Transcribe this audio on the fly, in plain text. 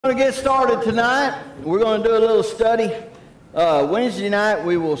We're going to get started tonight. We're going to do a little study. Wednesday night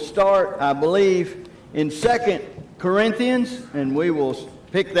we will start, I believe, in 2 Corinthians, and we will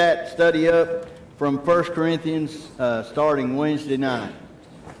pick that study up from 1 Corinthians starting Wednesday night.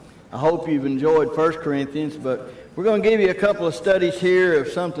 I hope you've enjoyed 1 Corinthians, but we're going to give you a couple of studies here of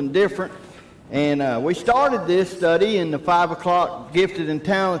something different. And we started this study in the 5 o'clock Gifted and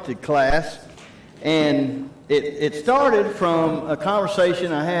Talented class, and it started from a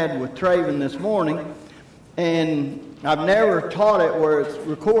conversation I had with Traven this morning, and I've never taught it where it's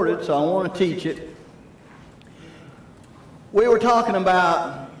recorded, so I want to teach it. We were talking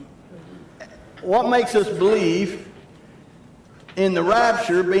about what makes us believe in the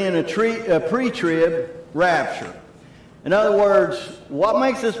rapture being a pre-trib rapture. In other words, what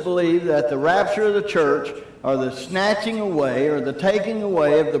makes us believe that the rapture of the church, or the snatching away, or the taking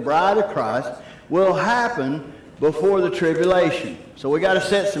away of the bride of Christ, will happen before the tribulation. So we got to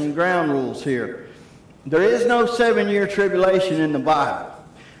set some ground rules here. There is no 7-year tribulation in the Bible,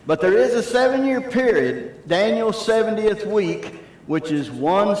 but there is a 7-year period, Daniel's 70th week, which is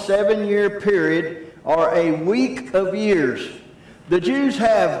one 7-year period, or a week of years. The Jews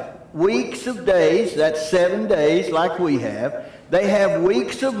have weeks of days, that's 7 days like we have. They have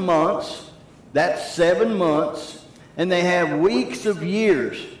weeks of months, that's 7 months, and they have weeks of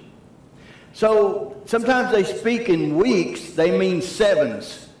years. So sometimes they speak in weeks, they mean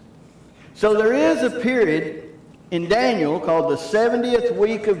sevens. So there is a period in Daniel called the 70th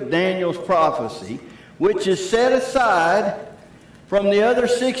week of Daniel's prophecy, which is set aside from the other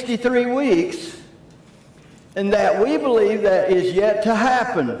 63 weeks, and that we believe that is yet to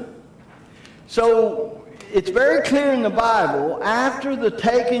happen. So it's very clear in the Bible, after the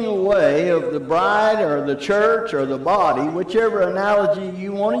taking away of the bride or the church or the body, whichever analogy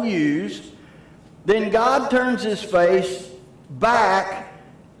you want to use, then God turns his face back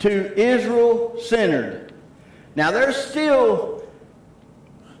to Israel-centered. Now there's still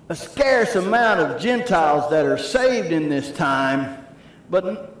a scarce amount of Gentiles that are saved in this time,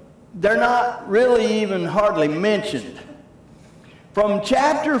 but they're not really even hardly mentioned. From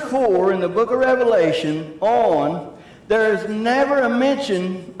chapter 4 in the book of Revelation on, there is never a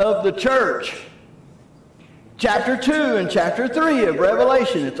mention of the church. Chapter 2 and chapter 3 of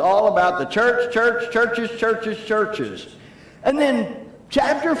Revelation, it's all about the church, churches. And then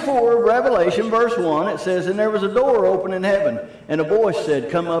chapter 4 of Revelation, verse 1, it says, "And there was a door open in heaven, and a voice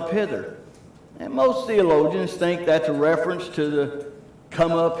said, 'Come up hither.'" And most theologians think that's a reference to the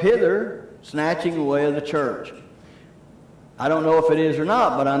come up hither, snatching away of the church. I don't know if it is or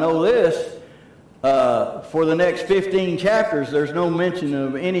not, but I know this. For the next 15 chapters, there's no mention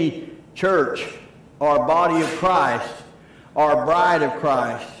of any church or body of Christ or bride of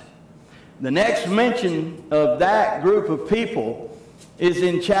Christ. The next mention of that group of people is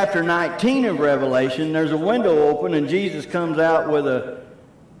in chapter 19 of Revelation. There's a window open, and Jesus comes out with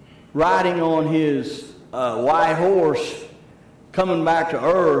riding on his white horse, coming back to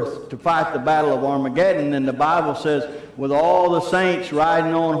earth to fight the battle of Armageddon. And the Bible says, with all the saints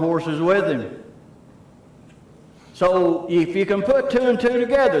riding on horses with him. So if you can put 2 and 2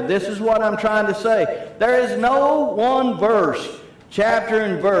 together, this is what I'm trying to say. There is no one verse, chapter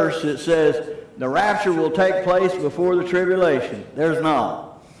and verse, that says the rapture will take place before the tribulation. There's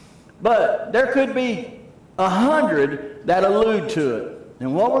not. But there could be 100 that allude to it.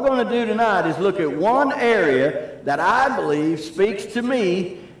 And what we're going to do tonight is look at one area that I believe speaks to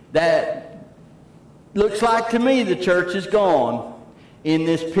me, that looks like to me the church is gone in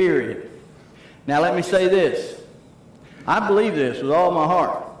this period. Now let me say this. I believe this with all my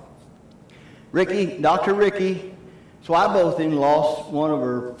heart. Dr. Ricky Swybotham lost one of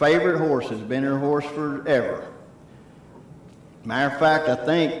her favorite horses, been her horse forever. Matter of fact, I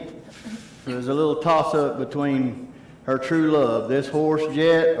think there's a little toss-up between her true love, this horse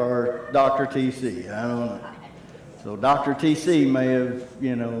Jet or Dr. TC. I don't know. So Dr. TC may have,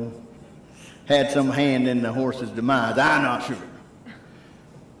 had some hand in the horse's demise. I'm not sure.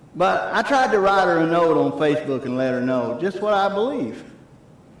 But I tried to write her a note on Facebook and let her know just what I believe.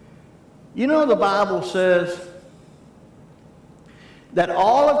 You know, the Bible says that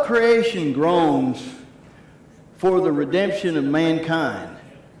all of creation groans for the redemption of mankind.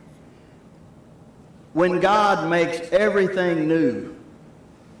 When God makes everything new.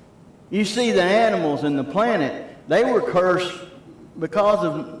 You see the animals in the planet, they were cursed because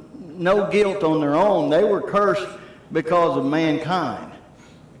of no guilt on their own. They were cursed because of mankind.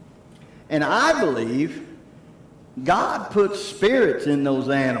 And I believe God puts spirits in those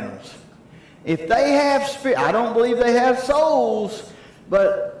animals. If they have spirit, I don't believe they have souls,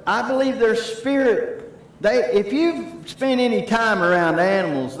 but I believe their spirit If you've spent any time around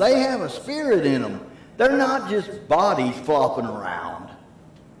animals, they have a spirit in them. They're not just bodies flopping around.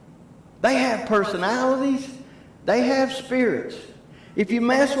 They have personalities. They have spirits. If you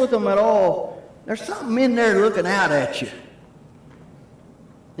mess with them at all, there's something in there looking out at you.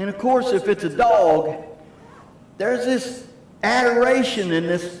 And of course, if it's a dog, there's this adoration and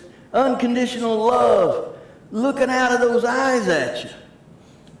this unconditional love looking out of those eyes at you.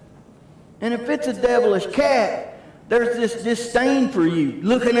 And if it's a devilish cat, there's this disdain for you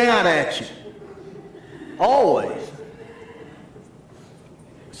looking out at you. Always.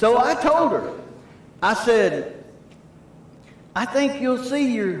 So I told her, I said, I think you'll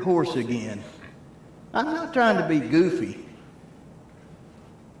see your horse again. I'm not trying to be goofy.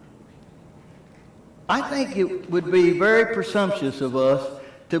 I think it would be very presumptuous of us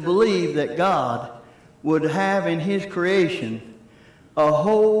to believe that God would have in his creation a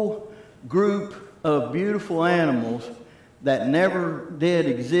whole group of beautiful animals that never did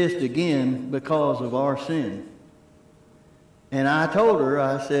exist again because of our sin. And I told her,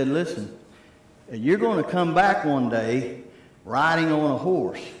 I said, listen, you're going to come back one day riding on a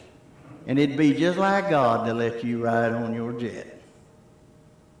horse, and it'd be just like God to let you ride on your jet.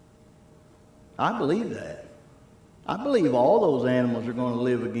 I believe that. I believe all those animals are going to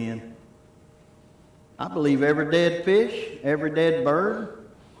live again. I believe every dead fish, every dead bird.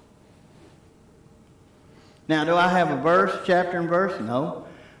 Now, do I have a verse, chapter and verse? No.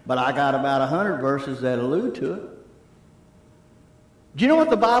 But I got about 100 verses that allude to it. Do you know what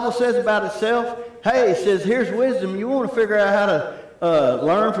the Bible says about itself? Hey, it says, here's wisdom. You want to figure out how to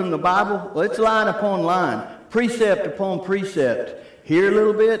learn from the Bible? Well, it's line upon line, precept upon precept. Here a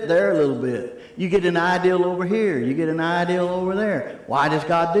little bit, there a little bit. You get an ideal over here. You get an ideal over there. Why does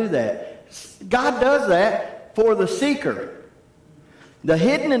God do that? God does that for the seeker. The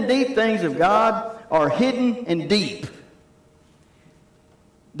hidden and deep things of God are hidden and deep.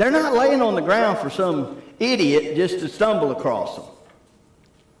 They're not laying on the ground for some idiot just to stumble across them.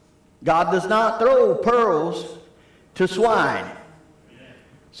 God does not throw pearls to swine.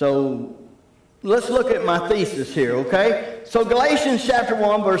 So let's look at my thesis here, okay? So Galatians chapter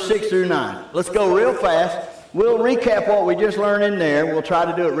 1, verse 6 through 9. Let's go real fast. We'll recap what we just learned in there. We'll try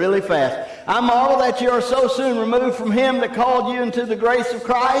to do it really fast. I marvel that you are so soon removed from him that called you into the grace of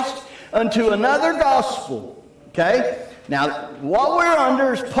Christ unto another gospel. Okay? Now, what we're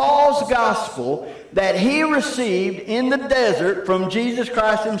under is Paul's gospel that he received in the desert from Jesus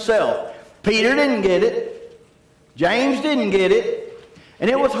Christ himself. Peter didn't get it. James didn't get it. And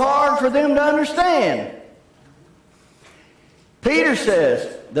it was hard for them to understand. Peter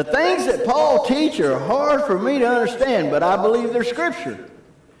says, the things that Paul teaches are hard for me to understand, but I believe they're Scripture.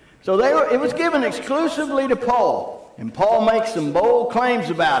 So it was given exclusively to Paul. And Paul makes some bold claims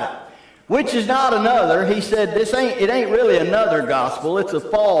about it. Which is not another. He said it ain't really another gospel. It's a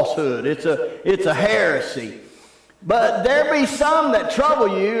falsehood. It's a heresy. But there be some that trouble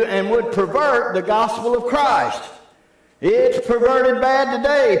you and would pervert the gospel of Christ. It's perverted bad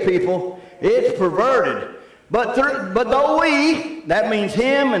today, people. It's perverted. But though we, that means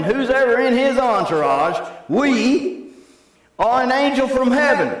him and who's ever in his entourage, we are an angel from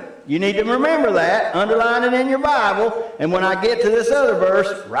heaven. You need to remember that, underline it in your Bible, and when I get to this other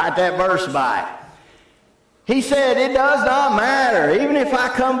verse, write that verse by it. He said, it does not matter, even if I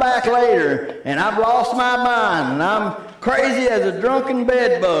come back later and I've lost my mind and I'm crazy as a drunken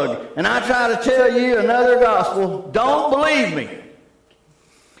bedbug and I try to tell you another gospel, don't believe me.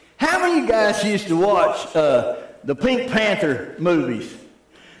 How many of you guys used to watch the Pink Panther movies?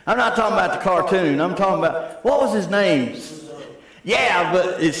 I'm not talking about the cartoon. I'm talking about, what was his name? Yeah,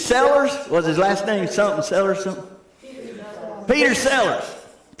 but it's Sellers. Was his last name something Sellers? Something? Peter Sellers.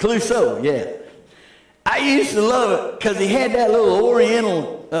 Clouseau, yeah. I used to love it because he had that little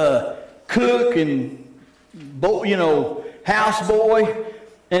Oriental cook and, houseboy,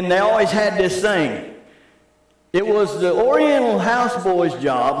 and they always had this thing. It was the Oriental houseboy's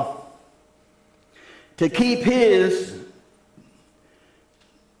job to keep his,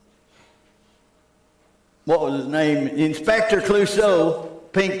 what was his name? Inspector Clouseau,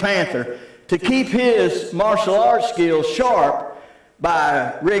 Pink Panther, to keep his martial arts skills sharp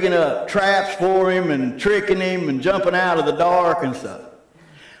by rigging up traps for him and tricking him and jumping out of the dark and stuff.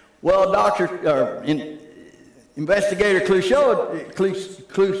 Well, Investigator Clouseau,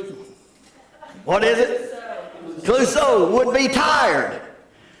 what is it? Clouseau would be tired.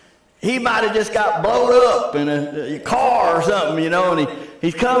 He might have just got blown up in a car or something, and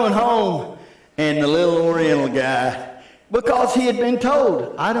he's coming home, and the little Oriental guy, because he had been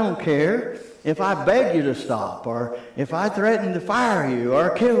told, I don't care if I beg you to stop, or if I threaten to fire you or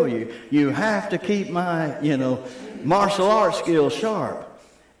kill you, you have to keep my, martial arts skills sharp.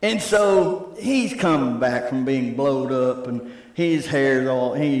 And so he's coming back from being blowed up, and his hair's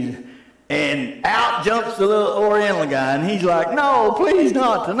all, and out jumps the little Oriental guy, and he's like, no, please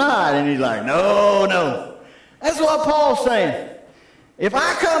not tonight. And he's like, no, no. That's what Paul's saying. If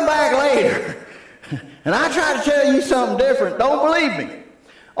I come back later and I try to tell you something different, don't believe me.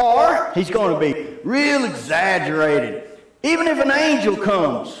 Or he's going to be real exaggerated. Even if an angel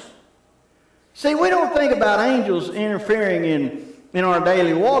comes. See, we don't think about angels interfering in our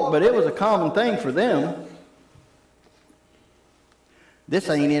daily walk, but it was a common thing for them. This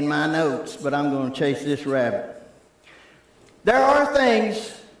ain't in my notes, but I'm going to chase this rabbit. There are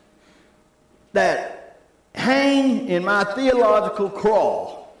things that hang in my theological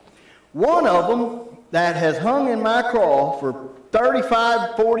craw. One of them that has hung in my craw for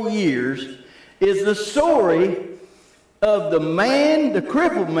 35, 40 years is the story of the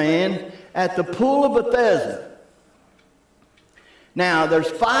crippled man at the pool of Bethesda. Now, there's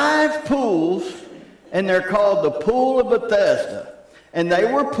 5 pools, and they're called the Pool of Bethesda. And they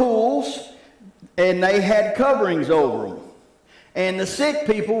were pools, and they had coverings over them. And the sick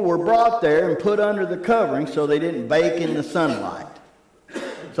people were brought there and put under the covering so they didn't bake in the sunlight.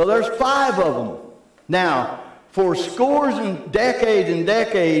 So there's 5 of them. Now, for scores and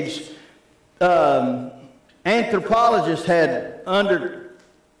decades, anthropologists had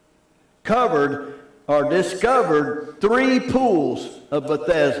uncovered or discovered 3 pools of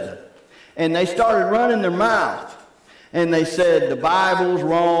Bethesda. And they started running their mouth. And they said the Bible's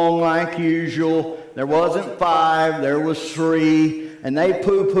wrong like usual. There wasn't 5, there was 3. And they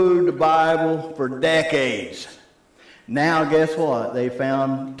poo-pooed the Bible for decades. Now guess what? They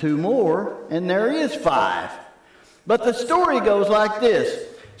found 2 more, and there is 5. But the story goes like this.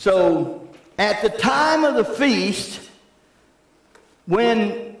 So at the time of the feast,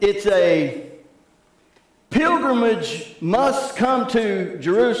 when it's a pilgrimage must come to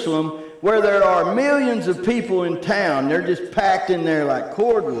Jerusalem, where there are millions of people in town. They're just packed in there like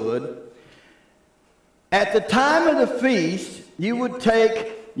cordwood. At the time of the feast, you would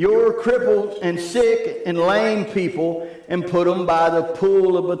take your crippled and sick and lame people and put them by the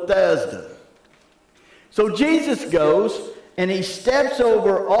pool of Bethesda. So Jesus goes and he steps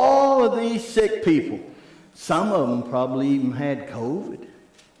over all of these sick people. Some of them probably even had COVID.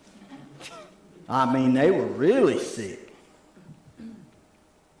 I mean, they were really sick.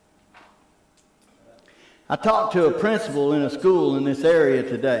 I talked to a principal in a school in this area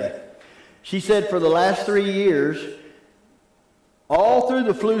today. She said for the last 3 years, all through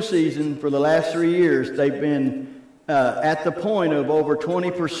the flu season for the last 3 years, they've been at the point of over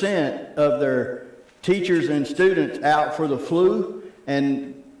 20% of their teachers and students out for the flu.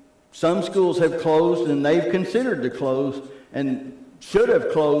 And some schools have closed, and they've considered to close and should have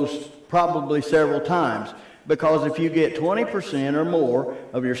closed probably several times. Because if you get 20% or more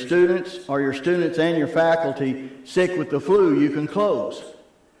of your students and your faculty sick with the flu, you can close.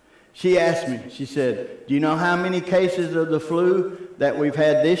 She asked me, she said, do you know how many cases of the flu that we've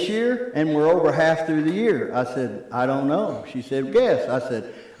had this year? And we're over half through the year. I said, I don't know. She said, guess. I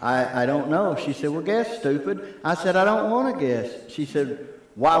said, I don't know. She said, well, guess, stupid. I said, I don't want to guess. She said,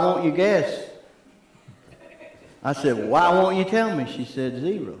 why won't you guess? I said, why won't you tell me? She said,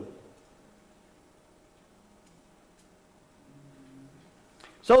 0.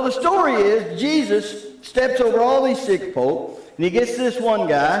 So the story is Jesus steps over all these sick folk, and he gets this one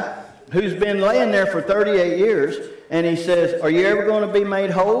guy who's been laying there for 38 years, and he says, are you ever going to be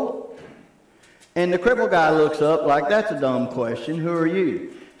made whole? And the crippled guy looks up like, that's a dumb question. Who are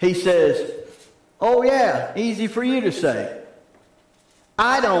you? He says, oh yeah, easy for you to say.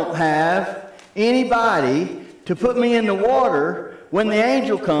 I don't have anybody to put me in the water when the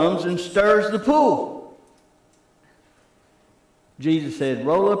angel comes and stirs the pool. Jesus said,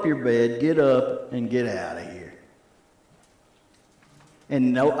 roll up your bed, get up, and get out of here.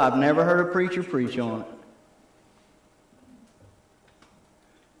 And no, I've never heard a preacher preach on it.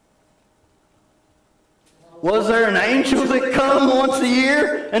 Was there an angel that come once a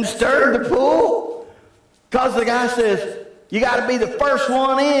year and stirred the pool? Because the guy says, you got to be the first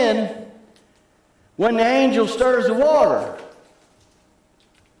one in when the angel stirs the water.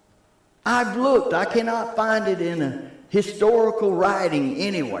 I've looked. I cannot find it in a historical writing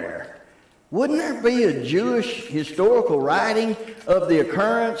anywhere. Wouldn't there be a Jewish historical writing of the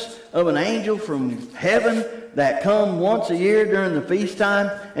occurrence of an angel from heaven that come once a year during the feast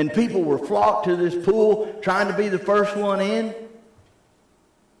time, and people were flocked to this pool trying to be the first one in?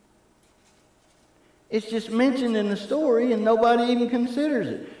 It's just mentioned in the story, and nobody even considers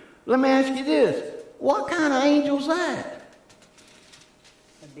it. Let me ask you this. What kind of angel's that?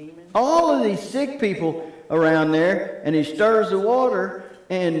 A demon? All of these sick people around there, and he stirs the water,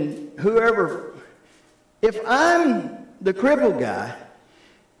 and whoever... If I'm the crippled guy,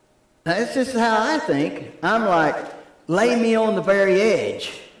 that's just how I think. I'm like, lay me on the very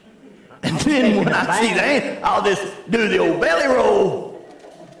edge. And then when I see that, I'll just do the old belly roll.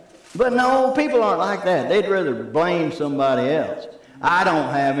 But no, people aren't like that. They'd rather blame somebody else. I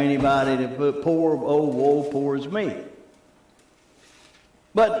don't have anybody to put poor old woe poor as me.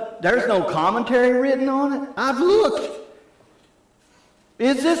 But there's no commentary written on it. I've looked.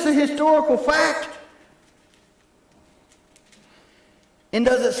 Is this a historical fact? And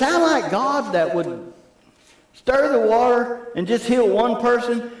does it sound like God that would stir the water and just heal one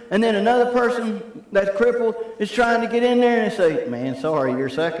person, and then another person that's crippled is trying to get in there and say, man, sorry, you're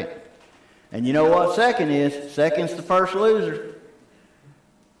second. And you know what second is? Second's the first loser.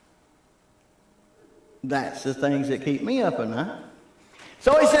 That's the things that keep me up at night.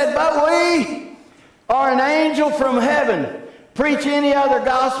 So he said, but we are an angel from heaven, preach any other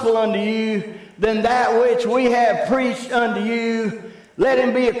gospel unto you than that which we have preached unto you. Let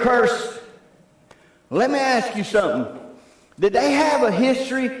him be accursed. Let me ask you something. Did they have a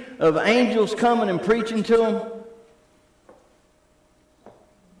history of angels coming and preaching to them?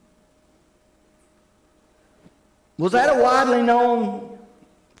 Was that a widely known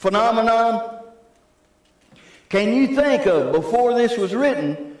phenomenon? Can you think of, before this was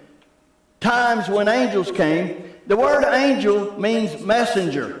written, times when angels came? The word angel means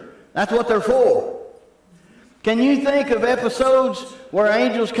messenger. That's what they're for. Can you think of episodes where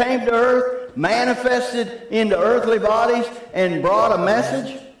angels came to earth, manifested into earthly bodies, and brought a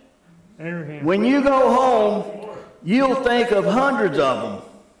message? When you go home, you'll think of hundreds of them.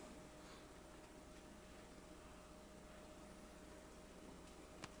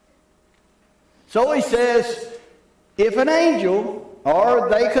 So he says, if an angel, or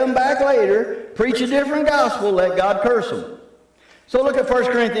they come back later, preach a different gospel, let God curse them. So look at 1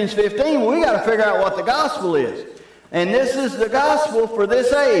 Corinthians 15. We got to figure out what the gospel is. And this is the gospel for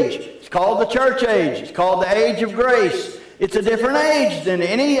this age. It's called the church age. It's called the age of grace. It's a different age than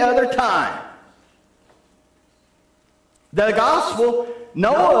any other time. The gospel,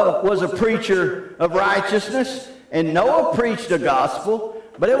 Noah was a preacher of righteousness, and Noah preached a gospel.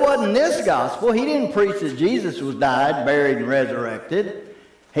 But it wasn't this gospel. He didn't preach that Jesus was died, buried, and resurrected.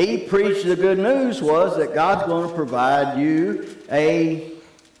 He preached the good news was that God's going to provide you a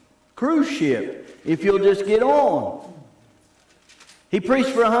cruise ship if you'll just get on. He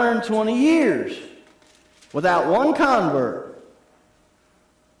preached for 120 years without one convert.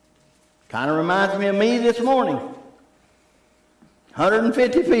 Kind of reminds me of me this morning.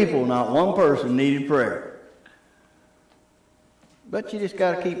 150 people, not one person needed prayer. But you just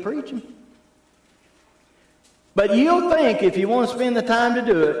got to keep preaching. But you'll think, if you want to spend the time to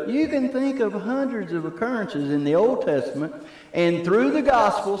do it, you can think of hundreds of occurrences in the Old Testament and through the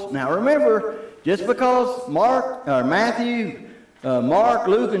Gospels. Now remember, just because Matthew, Mark,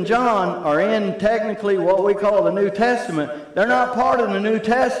 Luke, and John are in technically what we call the New Testament, they're not part of the New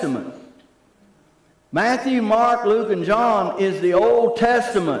Testament. Matthew, Mark, Luke, and John is the Old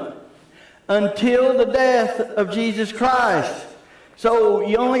Testament until the death of Jesus Christ. So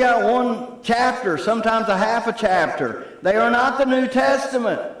you only got one chapter, sometimes a half a chapter. They are not the New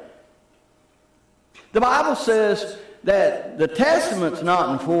Testament. The Bible says that the Testament's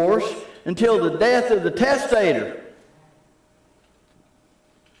not in force until the death of the testator.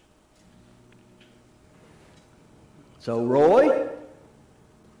 So Roy,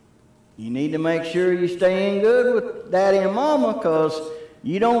 you need to make sure you stay in good with Daddy and Mama, because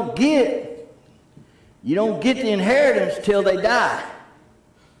you don't get the inheritance till they die.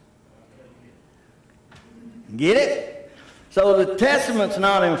 Get it? So the testament's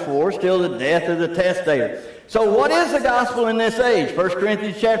not enforced till the death of the testator. So what is the gospel in this age? 1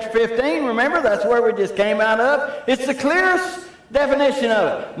 Corinthians chapter 15, remember, that's where we just came out of. It's the clearest definition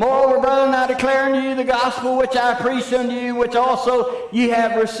of it. Moreover, brethren, I declare unto you the gospel which I preached unto you, which also ye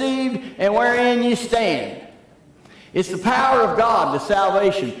have received, and wherein ye stand. It's the power of God, the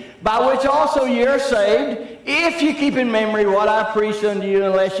salvation, by which also ye are saved, if you keep in memory what I preached unto you,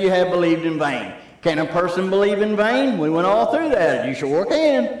 unless you have believed in vain. Can a person believe in vain? We went all through that. You sure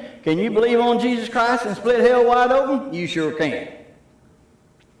can. Can you believe on Jesus Christ and split hell wide open? You sure can.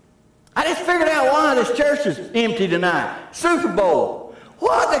 I just figured out why this church is empty tonight. Super Bowl.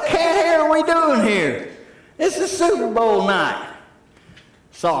 What the cat hair are we doing here? It's the Super Bowl night.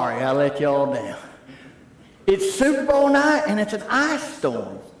 Sorry, I let y'all down. It's Super Bowl night and it's an ice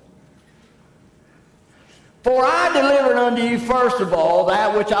storm. For I delivered unto you first of all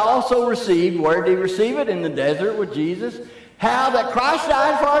that which I also received. Where did he receive it? In the desert with Jesus. How that Christ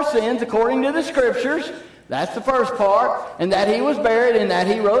died for our sins according to the Scriptures. That's the first part. And that he was buried and that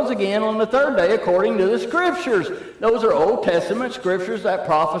he rose again on the third day according to the Scriptures. Those are Old Testament Scriptures that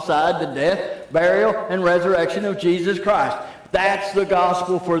prophesied the death, burial, and resurrection of Jesus Christ. That's the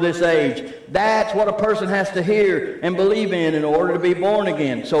gospel for this age. That's what a person has to hear and believe in order to be born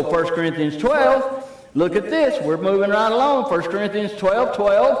again. So 1 Corinthians 12... look at this. We're moving right along. 1 Corinthians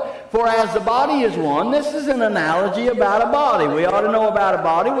 12:12. For as the body is one, this is an analogy about a body. We ought to know about a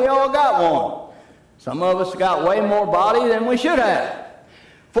body. We all got one. Some of us got way more body than we should have.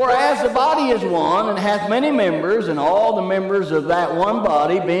 For as the body is one and hath many members, and all the members of that one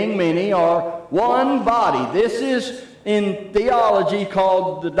body, being many, are one body. This is in theology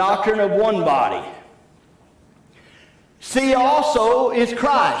called the doctrine of one body. See also is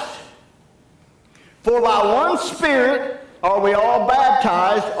Christ. For by one Spirit are we all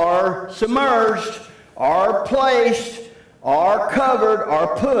baptized, are submerged, are placed, are covered,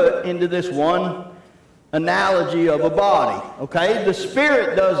 are put into this one analogy of a body. Okay? The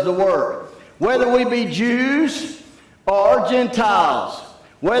Spirit does the work. Whether we be Jews or Gentiles,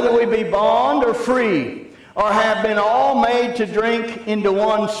 whether we be bond or free, or have been all made to drink into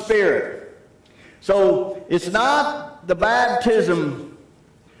one Spirit. So it's not the baptism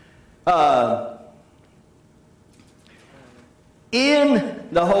in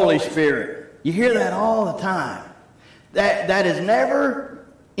the Holy Spirit. You hear that all the time. That is never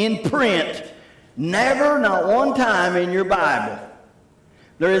in print. Never, not one time in your Bible.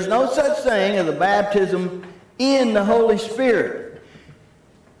 There is no such thing as a baptism in the Holy Spirit.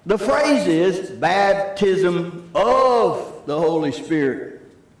 The phrase is baptism of the Holy Spirit.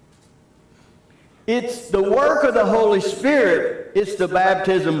 It's the work of the Holy Spirit. It's the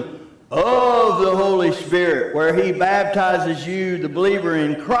baptism of the Holy Spirit, where he baptizes you, the believer,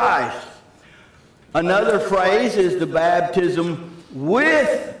 in Christ. Another phrase is the baptism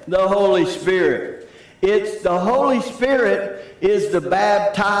with the Holy Spirit. It's the Holy Spirit is the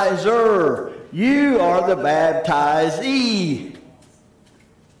baptizer. You are the baptizee.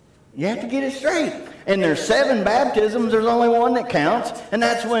 You have to get it straight. And there's 7 baptisms. There's only one that counts. And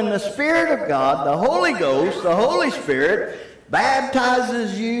that's when the Spirit of God, the Holy Ghost, the Holy Spirit,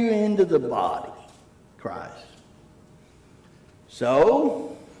 baptizes you into the body, Christ.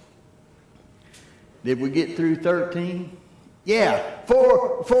 So, did we get through 13? Yeah.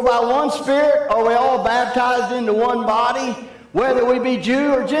 For by one Spirit are we all baptized into one body, whether we be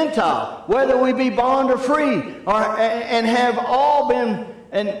Jew or Gentile, whether we be bond or free, and have all been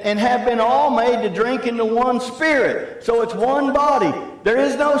all made to drink into one Spirit. So it's one body. There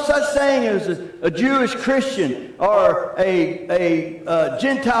is no such thing as a Jewish Christian or a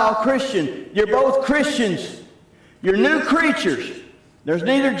Gentile Christian. You're both Christians. You're new creatures. There's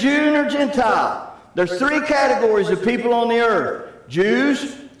neither Jew nor Gentile. There's 3 categories of people on the earth: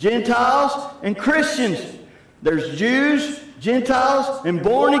 Jews, Gentiles, and Christians. There's Jews, Gentiles, and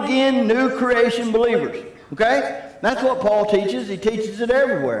born-again new creation believers. Okay? That's what Paul teaches. He teaches it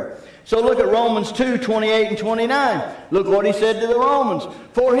everywhere. So look at Romans 2:28 and 29. Look what he said to the Romans.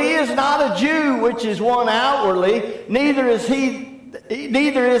 For he is not a Jew which is one outwardly, neither is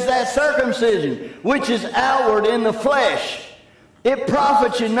that circumcision, which is outward in the flesh. It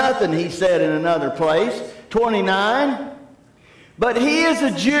profits you nothing, he said in another place. 29. But he is a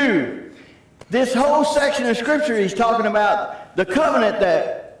Jew. This whole section of Scripture, he's talking about the covenant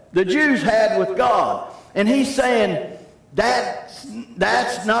that the Jews had with God. And he's saying that's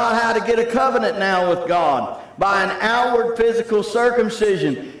not how to get a covenant now with God, by an outward physical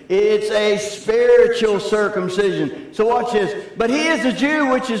circumcision. It's a spiritual circumcision. So watch this. But he is a Jew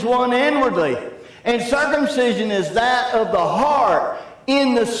which is one inwardly. And circumcision is that of the heart,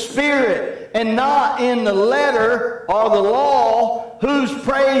 in the spirit, and not in the letter or the law, whose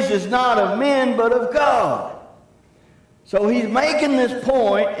praise is not of men but of God. So he's making this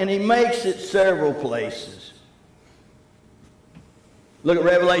point, and he makes it several places. Look at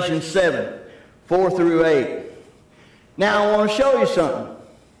Revelation 7, 4 through 8. Now I want to show you something.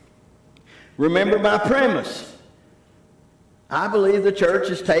 Remember my premise. I believe the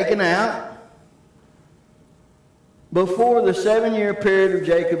church is taken out before the 7-year period of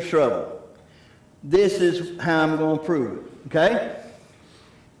Jacob's trouble. This is how I'm going to prove it. Okay?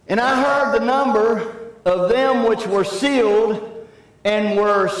 And I heard the number of them which were sealed, and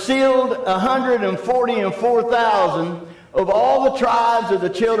were sealed 144,000 of all the tribes of the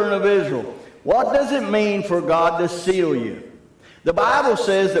children of Israel. What does it mean for God to seal you? The Bible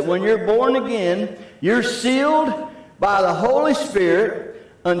says that when you're born again, you're sealed by the Holy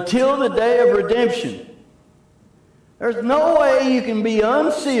Spirit until the day of redemption. There's no way you can be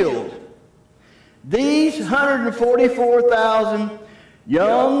unsealed. These 144,000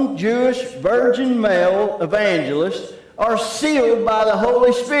 young Jewish virgin male evangelists are sealed by the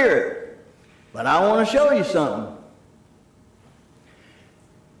Holy Spirit. But I want to show you something.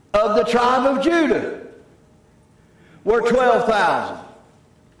 Of the tribe of Judah were 12,000.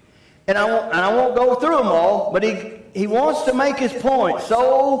 And I won't go through them all, but he wants to make his point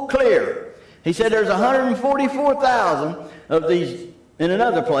so clear. He said there's 144,000 of these. In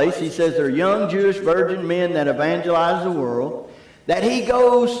another place, he says they're young Jewish virgin men that evangelize the world, that he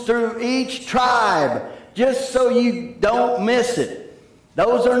goes through each tribe just so you don't miss it.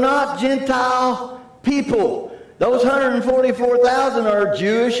 Those are not Gentile people. Those 144,000 are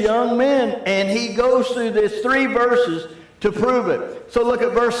Jewish young men, and he goes through this 3 verses to prove it. So look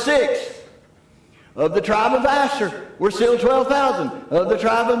at verse 6. Of the tribe of Asher, we're still 12,000. Of the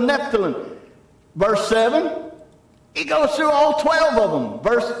tribe of Naphtali. Verse 7. He goes through all 12 of them.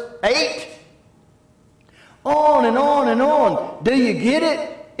 Verse 8. On and on and on. Do you get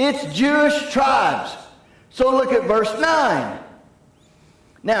it? It's Jewish tribes. So look at verse 9.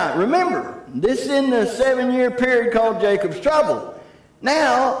 Now, remember, this is in the 7-year period called Jacob's trouble.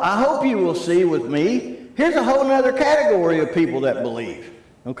 Now, I hope you will see with me, here's a whole other category of people that believe.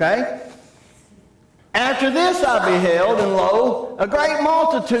 Okay? After this I beheld, and lo, a great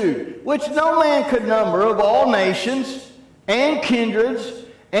multitude, which no man could number, of all nations, and kindreds,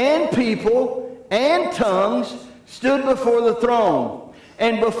 and people, and tongues, stood before the throne,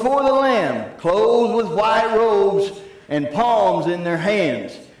 and before the Lamb, clothed with white robes, and palms in their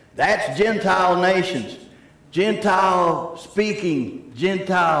hands. That's Gentile nations. Gentile speaking,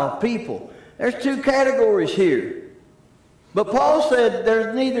 Gentile people. There's 2 categories here. But Paul said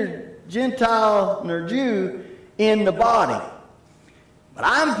there's neither Gentile nor Jew in the body. But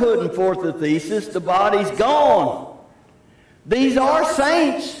I'm putting forth the thesis, the body's gone. These are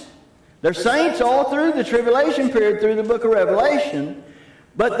saints. They're saints all through the tribulation period, through the book of Revelation,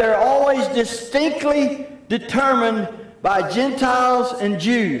 but they're always distinctly determined by Gentiles and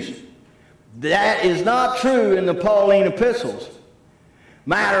Jews. That is not true in the Pauline epistles.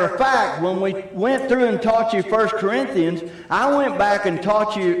 Matter of fact, when we went through and taught you 1 Corinthians, I went back and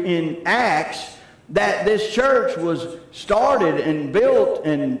taught you in Acts that this church was started and built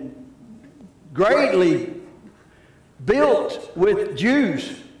and greatly built with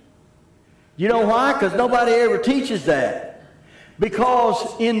Jews. You know why? Because nobody ever teaches that.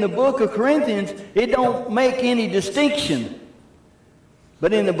 Because in the book of Corinthians, it don't make any distinction.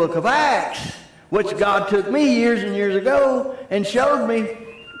 But in the book of Acts, which God took me years and years ago and showed me,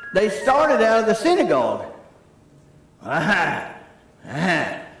 they started out of the synagogue.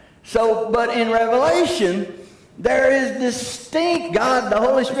 So, but in Revelation, there is distinct, God, the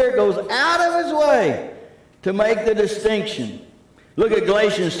Holy Spirit goes out of his way to make the distinction. Look at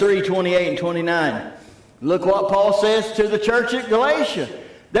Galatians 3:28 and 29. Look what Paul says to the church at Galatia.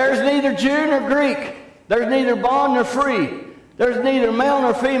 There's neither Jew nor Greek. There's neither bond nor free. There's neither male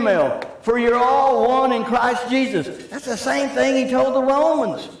nor female, for you're all one in Christ Jesus. That's the same thing he told the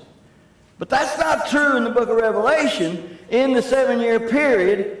Romans. But that's not true in the book of Revelation in the 7-year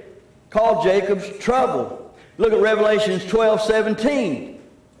period called Jacob's trouble. Look at Revelations 12:17.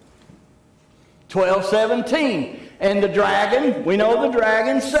 12:17. And the dragon, we know the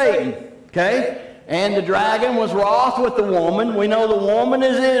dragon, Satan. Okay? And the dragon was wroth with the woman. We know the woman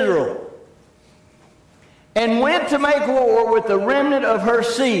is Israel. And went to make war with the remnant of her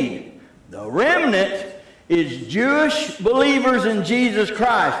seed. The remnant is Jewish believers in Jesus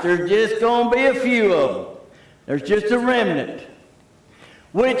Christ. There's just going to be a few of them. There's just a remnant.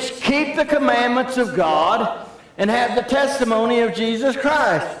 Which keep the commandments of God and have the testimony of Jesus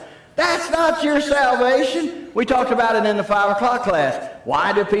Christ. That's not your salvation. We talked about it in the 5 o'clock class.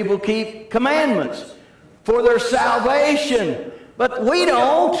 Why do people keep commandments? For their salvation. But we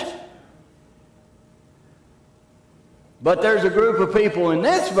don't. But there's a group of people in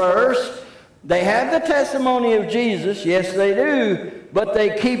this verse, they have the testimony of Jesus, yes they do, but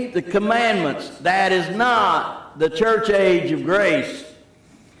they keep the commandments. That is not the church age of grace.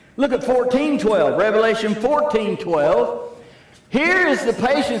 Look at 14:12, Revelation 14:12. Here is the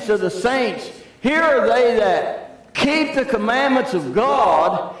patience of the saints. Here are they that keep the commandments of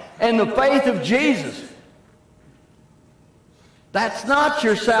God and the faith of Jesus. That's not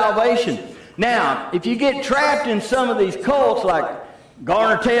your salvation. Now, if you get trapped in some of these cults like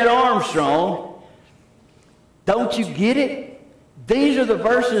Garner Ted Armstrong, don't you get it? These are the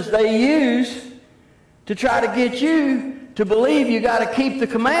verses they use to try to get you to believe you got to keep the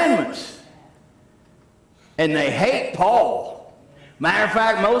commandments. And they hate Paul. Matter of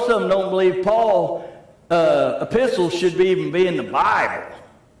fact, most of them don't believe Paul epistles should even be in the Bible.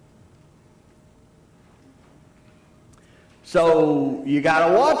 So you got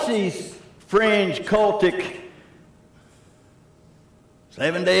to watch these fringe cultic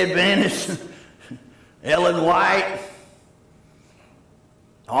Seventh-day Adventists, Ellen White,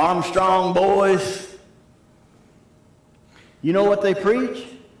 Armstrong boys. You know what they preach?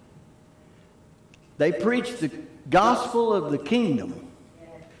 They preach the gospel of the kingdom.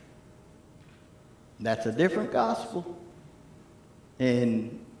 That's a different gospel.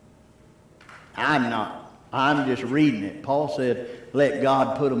 And I'm just reading it. Paul said, let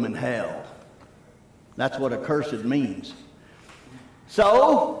God put them in hell. That's what accursed means.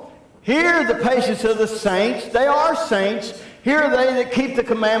 So, here the patience of the saints. They are saints. Here are they that keep the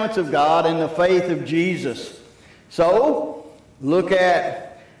commandments of God and the faith of Jesus. So, look at,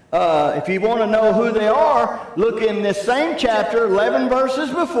 if you want to know who they are, look in this same chapter, 11 verses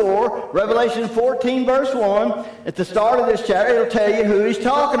before, Revelation 14 verse 1. At the start of this chapter, it'll tell you who he's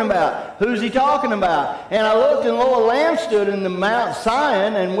talking about. Who's he talking about? And I looked, and lo, a lamb stood in the Mount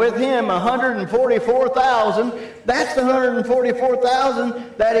Zion, and with him 144,000. That's the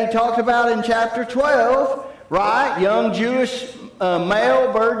 144,000 that he talked about in chapter 12, right? Young Jewish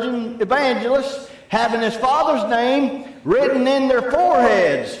male virgin evangelists having his father's name written in their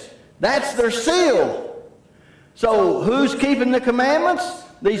foreheads. That's their seal. So who's keeping the commandments?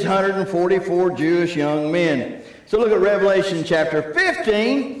 These 144 Jewish young men. So look at Revelation chapter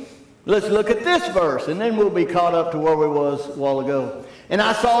 15. Let's look at this verse, and then we'll be caught up to where we was a while ago. And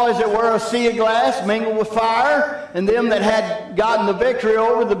I saw as it were a sea of glass mingled with fire, and them that had gotten the victory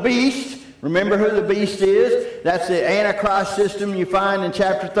over the beast. Remember who the beast is? That's the Antichrist system you find in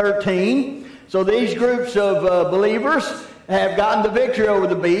chapter 13. So these groups of believers have gotten the victory over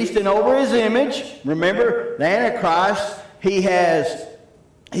the beast and over his image. Remember, the Antichrist, he has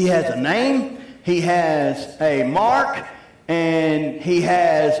a name, he has a mark, and he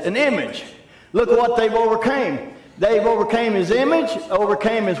has an image. Look what they've overcame. They've overcame his image,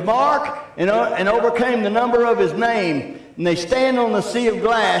 overcame his mark, and overcame the number of his name. And they stand on the sea of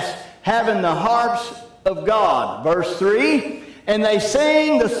glass, having the harps of God. Verse 3. And they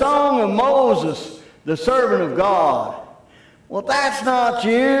sing the song of Moses, the servant of God. Well, that's not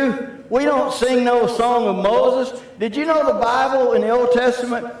you. We don't sing no song of Moses. Did you know the Bible in the Old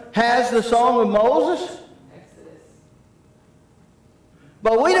Testament has the song of Moses? Exodus.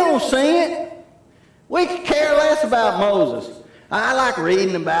 But we don't sing it. We could care less about Moses. I like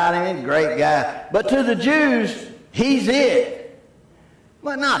reading about him. He's a great guy. But to the Jews, he's it.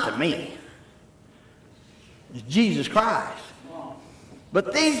 But not to me. It's Jesus Christ.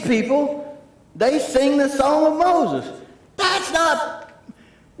 But these people, they sing the song of Moses. That's not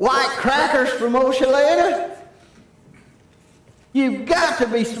white crackers from Oshaleta. You've got to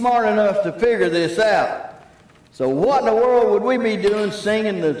be smart enough to figure this out. So what in the world would we be doing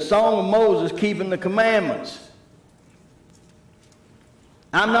singing the song of Moses, keeping the commandments?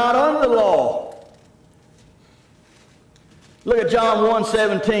 I'm not under the law. Look at John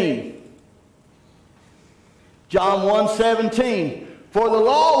 1:17. John 1:17. For the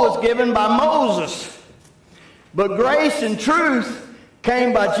law was given by Moses, but grace and truth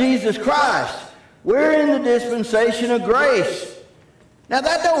came by Jesus Christ. We're in the dispensation of grace. Now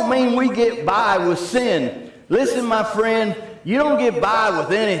that don't mean we get by with sin. Listen, my friend, you don't get by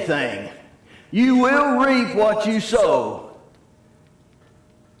with anything. You will reap what you sow.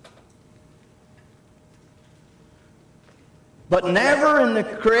 But never in the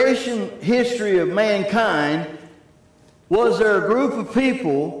creation history of mankind was there a group of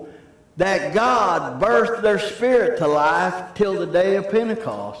people that God birthed their spirit to life till the day of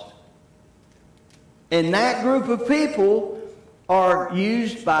Pentecost. And that group of people are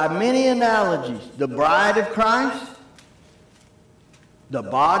used by many analogies. The bride of Christ, the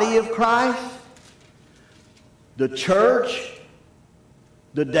body of Christ, the church,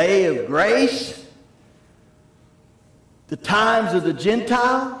 the day of grace, the times of the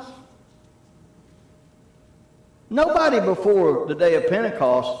Gentiles. Nobody before the day of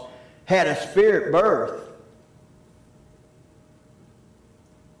Pentecost had a spirit birth.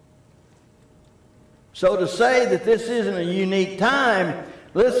 So to say that this isn't a unique time,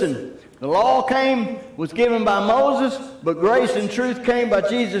 listen, the law was given by Moses, but grace and truth came by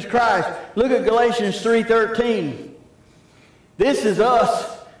Jesus Christ. Look at Galatians 3:13. This is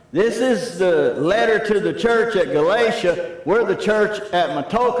us. This is the letter to the church at Galatia. We're the church at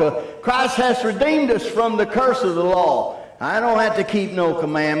Matoaka. Christ has redeemed us from the curse of the law. I don't have to keep no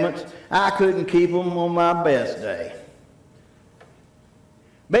commandments. I couldn't keep them on my best day.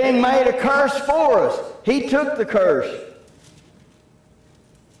 Being made a curse for us. He took the curse.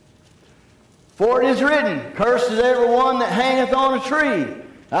 For it is written, cursed is every one that hangeth on a tree.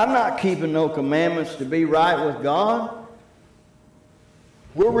 I'm not keeping no commandments to be right with God.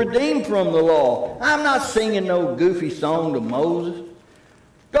 We're redeemed from the law. I'm not singing no goofy song to Moses.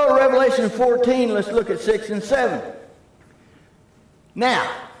 Go to Revelation 14. Let's look at 6 and 7.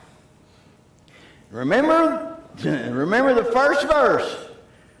 Now, remember the first verse.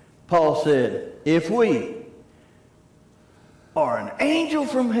 Paul said, if we are an angel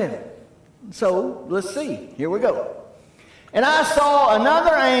from heaven. So, let's see. Here we go. And I saw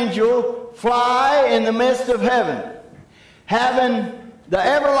another angel fly in the midst of heaven, having the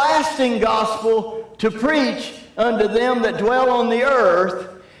everlasting gospel to preach unto them that dwell on the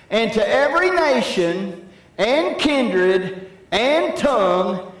earth, and to every nation, and kindred, and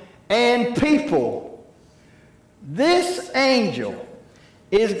tongue, and people. This angel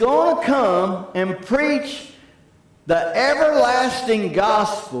is going to come and preach the everlasting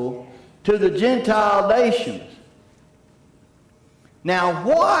gospel to the Gentile nations. Now,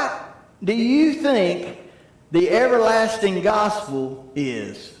 what do you think the everlasting gospel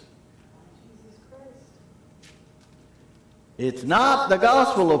is? It's not the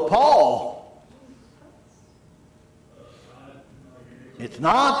gospel of Paul. It's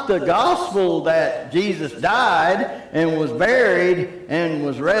not the gospel that Jesus died and was buried and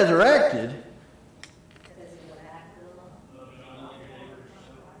was resurrected.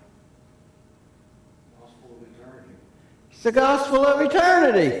 It's the gospel of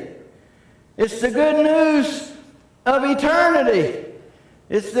eternity. It's the good news of eternity.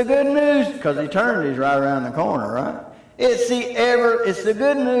 It's the good news, because eternity is right around the corner, right? It's the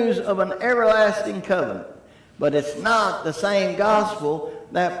good news of an everlasting covenant. But it's not the same gospel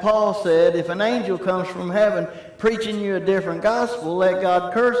that Paul said, if an angel comes from heaven preaching you a different gospel, let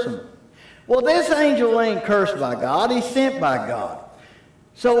God curse him. Well, this angel ain't cursed by God. He's sent by God.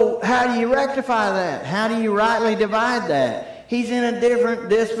 So how do you rectify that? How do you rightly divide that? He's in a different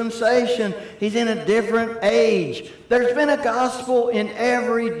dispensation. He's in a different age. There's been a gospel in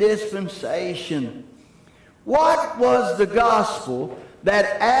every dispensation. What was the gospel that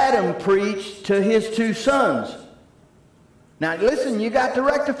Adam preached to his two sons? Now listen, you got to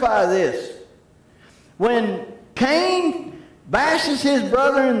rectify this. When Cain bashes his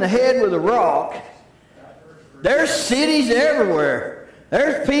brother in the head with a rock, there's cities everywhere.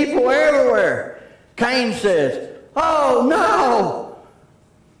 There's people everywhere. Cain says, oh no,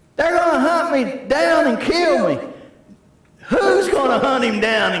 they're going to hunt me down and kill me. Who's going to hunt him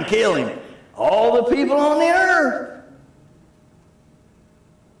down and kill him? All the people on the earth.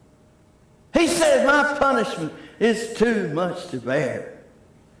 He said, my punishment is too much to bear.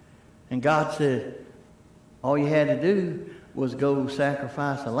 And God said, all you had to do was go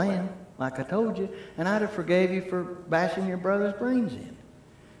sacrifice a lamb, like I told you, and I'd have forgave you for bashing your brother's brains in.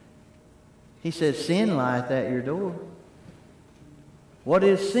 He said, sin lieth at your door. What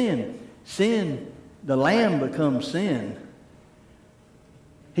is sin? Sin, the lamb becomes sin.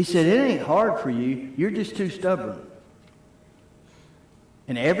 He said, it ain't hard for you. You're just too stubborn.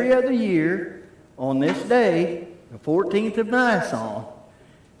 And every other year, on this day, the 14th of Nisan,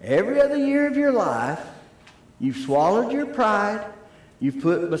 every other year of your life, you've swallowed your pride. You've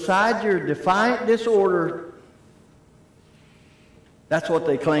put beside your defiant disorder. That's what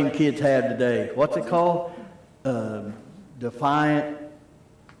they claim kids have today. What's it called? Defiant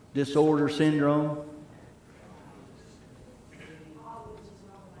disorder syndrome?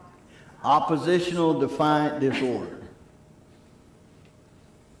 Oppositional defiant disorder.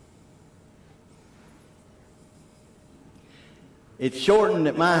 It's shortened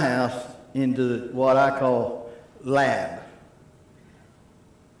at my house into what I call LAB.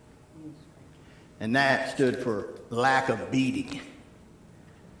 And that stood for lack of beating.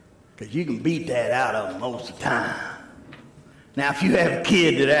 Because you can beat that out of them most of the time. Now, if you have a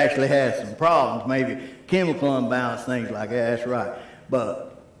kid that actually has some problems, maybe chemical imbalance, things like that, that's right.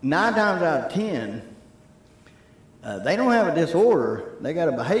 But 9 times out of 10, they don't have a disorder. They got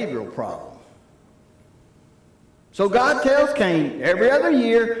a behavioral problem. So God tells Cain every other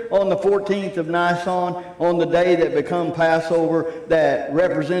year on the 14th of Nisan, on the day that become Passover, that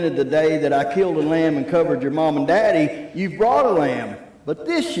represented the day that I killed a lamb and covered your mom and daddy, you've brought a lamb. But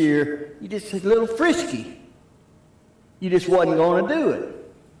this year, you just a little frisky. You just wasn't going to do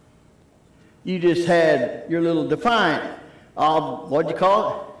it. You just had your little defiant, what'd you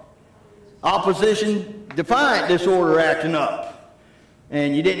call it? Opposition defiant disorder acting up.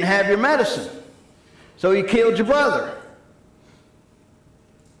 And you didn't have your medicine. So you killed your brother.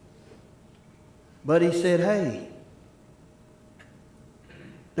 But he said, hey,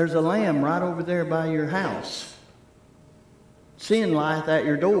 there's a lamb right over there by your house. Sin lieth at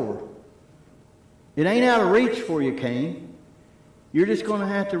your door. It ain't out of reach for you, Cain. You're just going to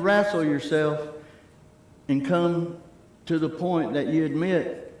have to wrestle yourself and come to the point that you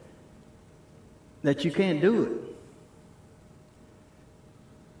admit that you can't do it.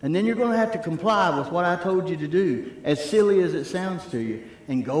 And then you're going to have to comply with what I told you to do, as silly as it sounds to you.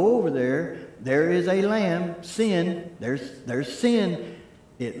 And go over there. There is a lamb, sin. There's sin.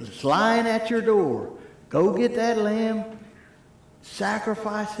 It's lying at your door. Go get that lamb,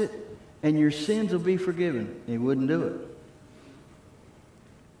 sacrifice it, and your sins will be forgiven. He wouldn't do it.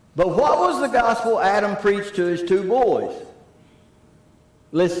 But what was the gospel Adam preached to his two boys?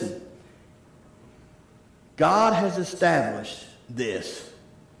 Listen. God has established this.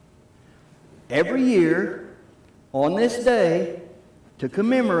 Every year, on this day, to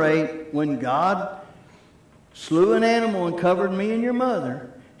commemorate when God slew an animal and covered me and your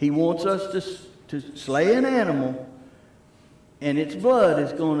mother, He wants us to slay an animal, and its blood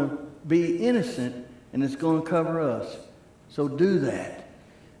is going to be innocent, and it's going to cover us. So do that,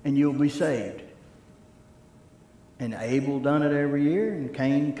 and you'll be saved. And Abel done it every year, and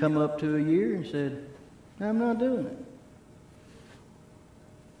Cain come up to a year and said, I'm not doing it.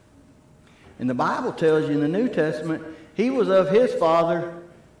 And the Bible tells you in the New Testament, he was of his father,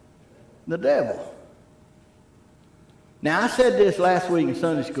 the devil. Now, I said this last week in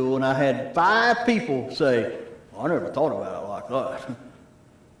Sunday school, and I had 5 people say, I never thought about it like that.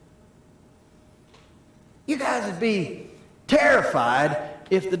 You guys would be terrified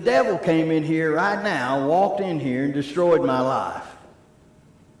if the devil came in here right now, walked in here, and destroyed my life.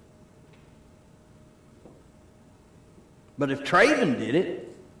 But if Traven did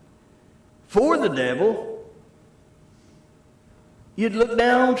it for the devil, you'd look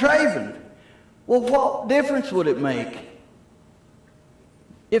down on Traven. Well, what difference would it make?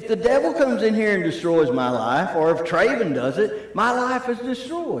 If the devil comes in here and destroys my life, or if Traven does it, my life is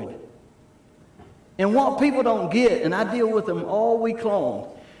destroyed. And what people don't get, and I deal with them all week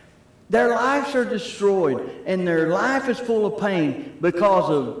long, their lives are destroyed, and their life is full of pain because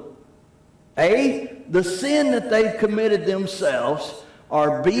of A, the sin that they've committed themselves,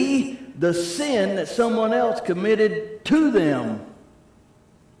 or B, the sin that someone else committed to them.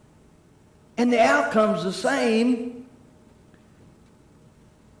 And the outcome's the same.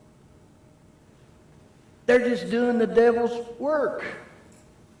 They're just doing the devil's work.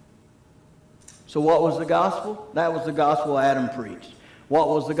 So what was the gospel? That was the gospel Adam preached. What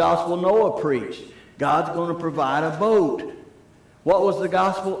was the gospel Noah preached? God's going to provide a boat. What was the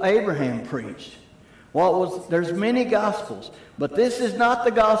gospel Abraham preached? There's many gospels, but this is not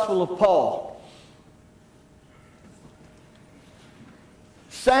the gospel of Paul.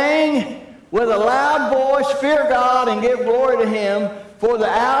 Saying with a loud voice, fear God and give glory to Him, for the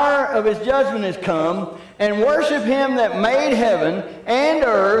hour of His judgment is come, and worship Him that made heaven and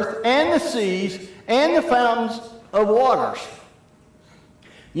earth and the seas and the fountains of waters.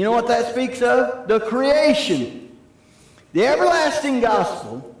 You know what that speaks of? The creation. The everlasting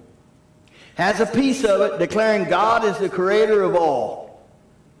gospel has a piece of it declaring God is the creator of all.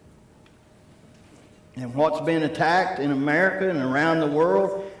 And what's been attacked in America and around the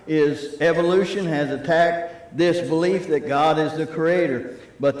world is evolution has attacked this belief that God is the creator.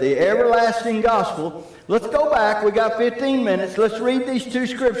 But the everlasting gospel, let's go back. We got 15 minutes. Let's read these 2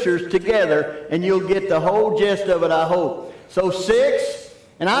 scriptures together, and you'll get the whole gist of it, I hope. So 6,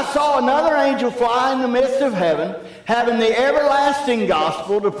 and I saw another angel fly in the midst of heaven, having the everlasting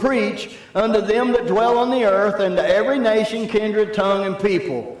gospel to preach unto them that dwell on the earth, and to every nation, kindred, tongue, and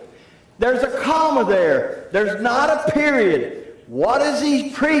people. There's a comma there. There's not a period. What is he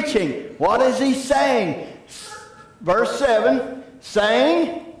preaching? What is he saying? Verse 7,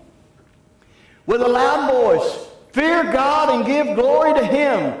 saying with a loud voice, fear God and give glory to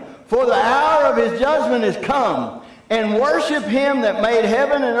Him, for the hour of His judgment is come, and worship Him that made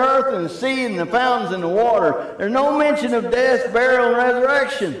heaven and earth and the sea and the fountains and the water. There's no mention of death, burial, and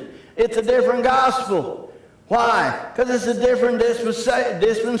resurrection. It's a different gospel. Why? Because it's a different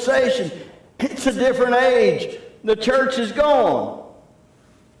dispensation. It's a different age. The church is gone.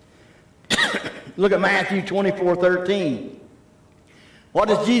 Look at Matthew 24:13. What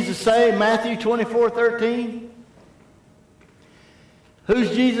does Jesus say in Matthew 24:13?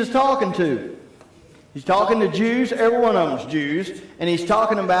 Who's Jesus talking to? He's talking to Jews. Every one of them's Jews. And he's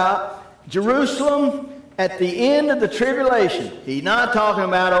talking about Jerusalem at the end of the tribulation. He's not talking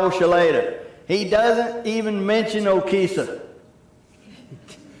about Oshaleta. He doesn't even mention Okisa.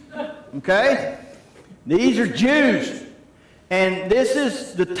 Okay? These are Jews. And this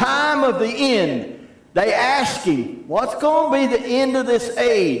is the time of the end. They ask him, what's going to be the end of this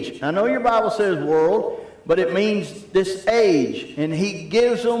age? I know your Bible says world, but it means this age. And he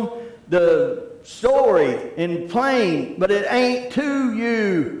gives them the story and plain, but it ain't to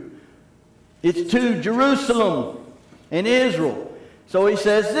you. It's to Jerusalem and Israel. So he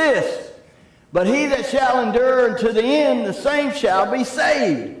says this, but he that shall endure unto the end, the same shall be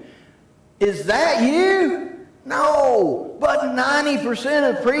saved. Is that you? No. But 90%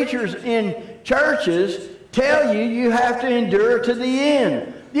 of preachers in churches tell you you have to endure to the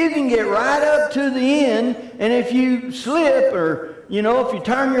end. You can get right up to the end, and if you slip or, if you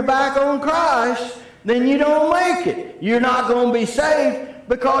turn your back on Christ, then you don't make it. You're not going to be saved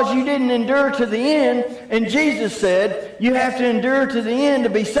because you didn't endure to the end, and Jesus said you have to endure to the end to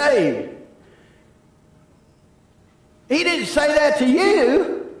be saved. He didn't say that to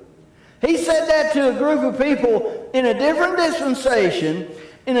you. He said that to a group of people in a different dispensation,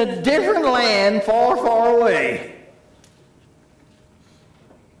 in a different land, far, far away.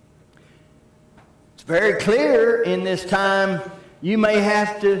 It's very clear in this time you may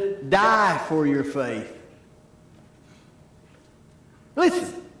have to die for your faith.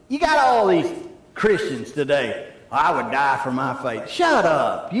 Listen, you got all these Christians today. I would die for my faith. Shut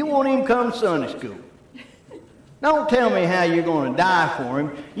up. You won't even come to Sunday school. Don't tell me how you're going to die for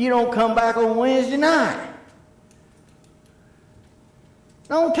him. You don't come back on Wednesday night.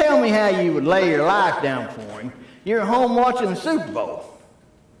 Don't tell me how you would lay your life down for him. You're at home watching the Super Bowl.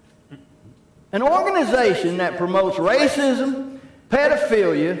 An organization that promotes racism,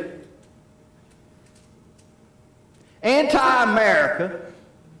 pedophilia, anti-America,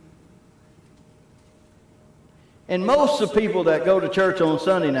 and most of the people that go to church on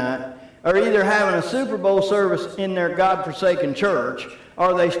Sunday night are either having a Super Bowl service in their God-forsaken church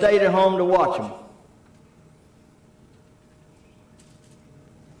or they stayed at home to watch them.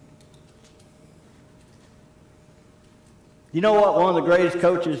 You know what one of the greatest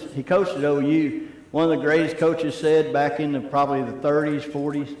coaches, he coached at OU, one of the greatest coaches said back in probably the 30s,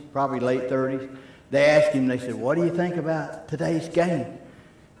 40s, probably late 30s, they asked him, they said, what do you think about today's game?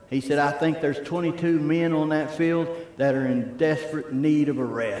 He said, I think there's 22 men on that field that are in desperate need of a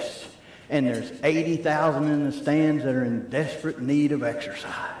rest. And there's 80,000 in the stands that are in desperate need of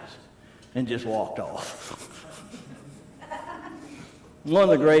exercise. And just walked off. One of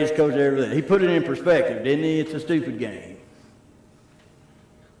the greatest coaches ever did. He put it in perspective, didn't he? It's a stupid game.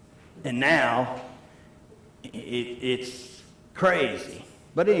 And now, it's crazy.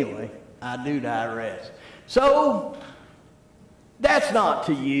 But anyway, I do digress. So, that's not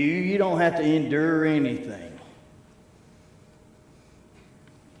to you. You don't have to endure anything.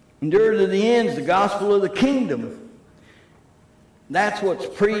 Endure to the end is the gospel of the kingdom. That's what's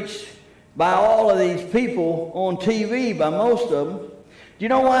preached by all of these people on TV, by most of them. Do you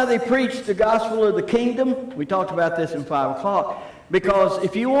know why they preach the gospel of the kingdom? We talked about this in 5 o'clock. Because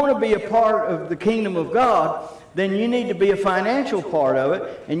if you want to be a part of the kingdom of God, then you need to be a financial part of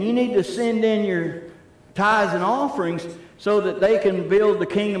it, and you need to send in your tithes and offerings so that they can build the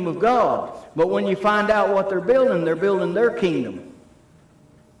kingdom of God. But when you find out what they're building their kingdom.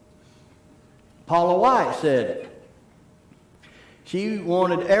 Paula White said she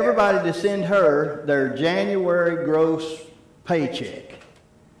wanted everybody to send her their January gross paycheck.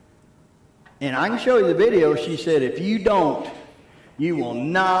 And I can show you the video. She said, if you don't, you will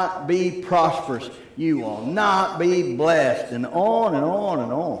not be prosperous. You will not be blessed. And on and on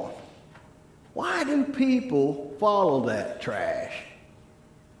and on. Why do people follow that trash?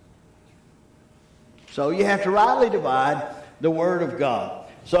 So you have to rightly divide the Word of God.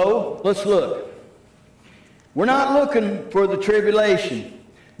 So let's look. We're not looking for the tribulation,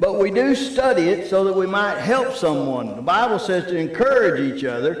 but we do study it so that we might help someone. The Bible says to encourage each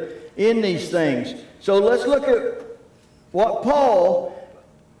other in these things. So let's look at what Paul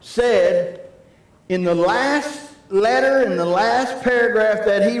said in the last letter, in the last paragraph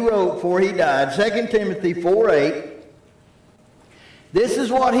that he wrote before he died, 2 Timothy 4:8. This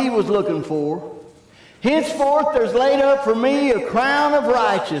is what he was looking for. Henceforth there's laid up for me a crown of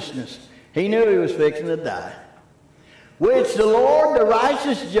righteousness. He knew he was fixing to die. Which the Lord, the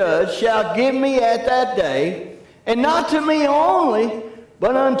righteous judge, shall give me at that day, and not to me only,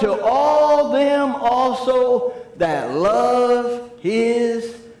 but unto all them also that love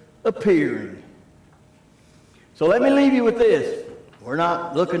his appearing. So let me leave you with this. We're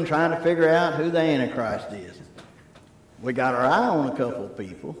not trying to figure out who the Antichrist is. We got our eye on a couple of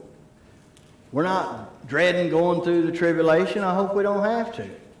people. We're not dreading going through the tribulation. I hope we don't have to.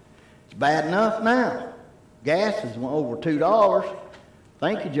 It's bad enough now. Gas is over $2.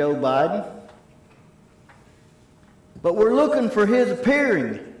 Thank you, Joe Biden. But we're looking for his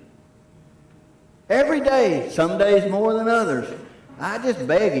appearing. Every day, some days more than others. I just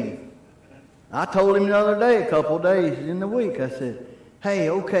beg him. I told him the other day, a couple of days in the week, I said, Hey,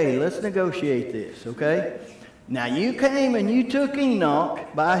 okay, let's negotiate this, okay? Now, you came and you took Enoch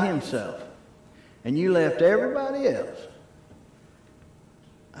by himself, and you left everybody else.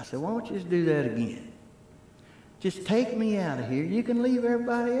 I said, why don't you just do that again? Just take me out of here. You can leave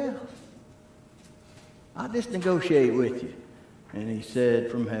everybody else. I'll just negotiate with you. And he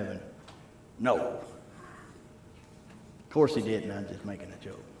said from heaven, no. Of course he didn't. I'm just making a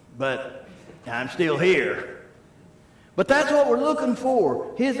joke. But I'm still here. But that's what we're looking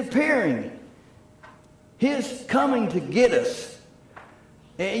for. His appearing. His coming to get us.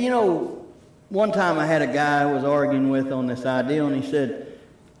 And, you know, one time I had a guy I was arguing with on this idea, and he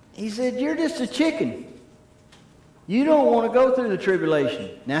said, you're just a chicken. You don't want to go through the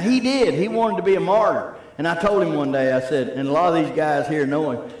tribulation. Now, he did. He wanted to be a martyr. And I told him one day, I said, and a lot of these guys here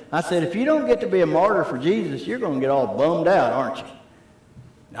know him, I said, if you don't get to be a martyr for Jesus, you're going to get all bummed out, aren't you?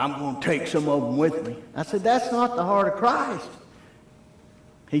 I'm going to take some of them with me. I said, that's not the heart of Christ.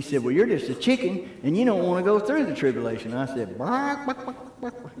 He said, well, you're just a chicken, and you don't want to go through the tribulation. I said, I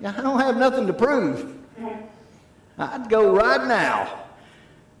don't have nothing to prove. I'd go right now.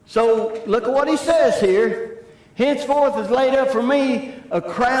 So look at what he says here. Henceforth is laid up for me a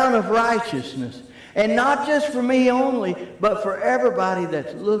crown of righteousness. And not just for me only, but for everybody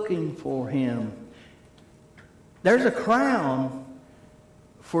that's looking for him. There's a crown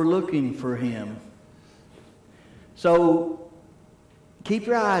for looking for him. So keep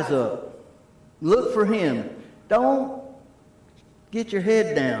your eyes up. Look for him. Don't get your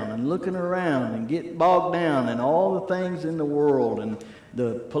head down and looking around and get bogged down in all the things in the world and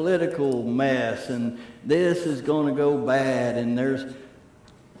the political mess and this is going to go bad and there's...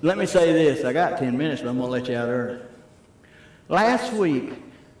 Let me say this. I got 10 minutes, but I'm going to let you out early. Last week,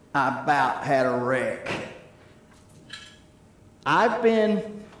 I about had a wreck. I've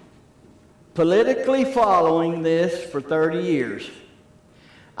been politically following this for 30 years.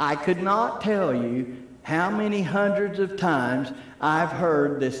 I could not tell you how many hundreds of times I've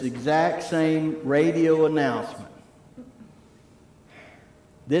heard this exact same radio announcement.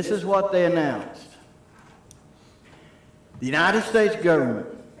 This is what they announced. The United States government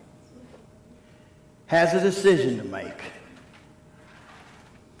has a decision to make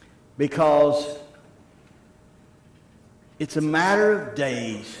because it's a matter of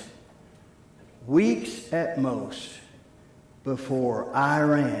days, weeks at most, before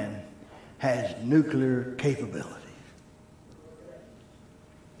Iran has nuclear capabilities.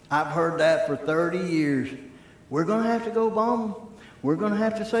 I've heard that for 30 years. We're going to have to go bomb them. We're going to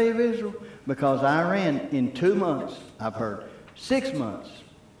have to save Israel because Iran in 2 months, I've heard, 6 months,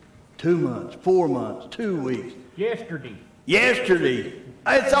 2 months, 4 months, 2 weeks. Yesterday.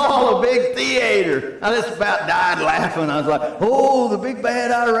 It's all a big theater. I just about died laughing. I was like, oh, the big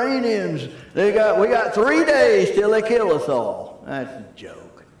bad Iranians. We got 3 days till they kill us all. That's a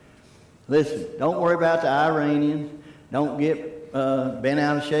joke. Listen, don't worry about the Iranians. Don't get bent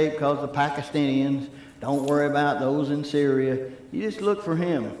out of shape because of the Pakistanians. Don't worry about those in Syria. You just look for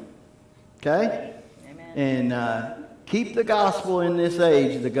him. Okay? Amen. And keep the gospel in this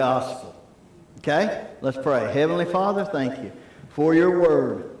age, the gospel. Okay? Let's pray. Heavenly Father, thank you for your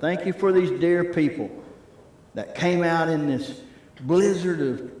word. Thank you for these dear people that came out in this blizzard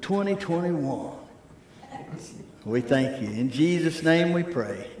of 2021. We thank you. In Jesus' name we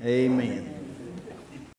pray. Amen.